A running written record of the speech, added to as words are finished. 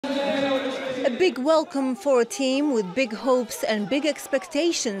big welcome for a team with big hopes and big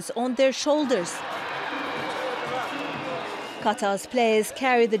expectations on their shoulders. Qatar's players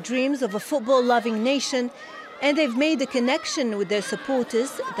carry the dreams of a football-loving nation, and they've made a connection with their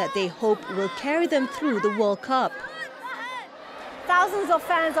supporters that they hope will carry them through the World Cup. Thousands of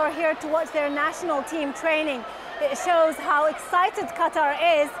fans are here to watch their national team training. It shows how excited Qatar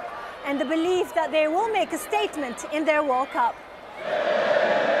is and the belief that they will make a statement in their World Cup.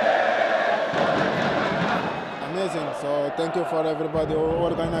 Amazing, so thank you for everybody who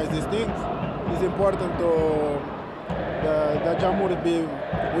organized these things. It's important to the Hamouche be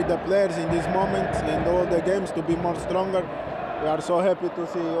with the players in this moment, in all the games, to be more stronger. We are so happy to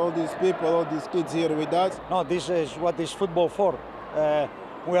see all these people, all these kids here with us. No, this is what is football for.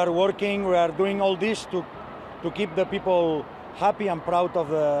 We are working, we are doing all this to keep the people happy and proud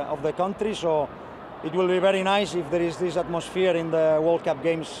of the country. So it will be very nice if there is this atmosphere in the World Cup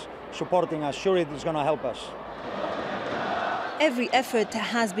games supporting us. Sure, it is going to help us. Every effort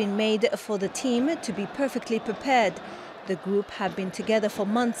has been made for the team to be perfectly prepared. The group have been together for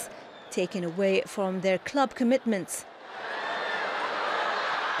months, taken away from their club commitments.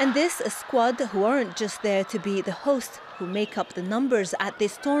 And this a squad who aren't just there to be the host, who make up the numbers at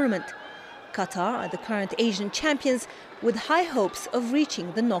this tournament. Qatar are the current Asian champions with high hopes of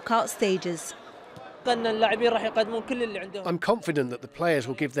reaching the knockout stages. I'm confident that the players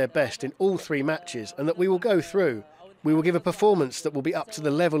will give their best in all 3 matches and that we will go through. We will give a performance that will be up to the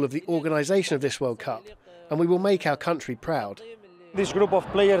level of the organisation of this World Cup, and we will make our country proud. This group of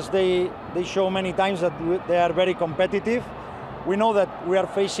players, they show many times that they are very competitive. We know that we are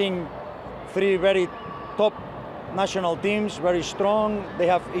facing 3 very top national teams, very strong. They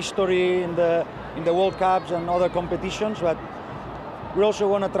have history in the World Cups and other competitions, but we also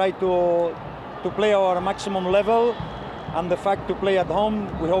want to try to play our maximum level, and the fact to play at home,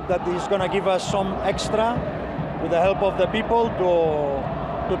 we hope that is going to give us some extra with the help of the people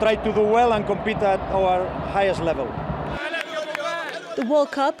to try to do well and compete at our highest level. The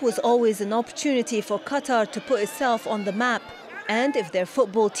World Cup was always an opportunity for Qatar to put itself on the map, and if their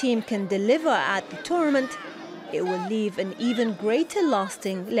football team can deliver at the tournament, it will leave an even greater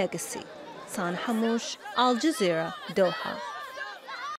lasting legacy. Hamouche, Al Jazeera, Doha.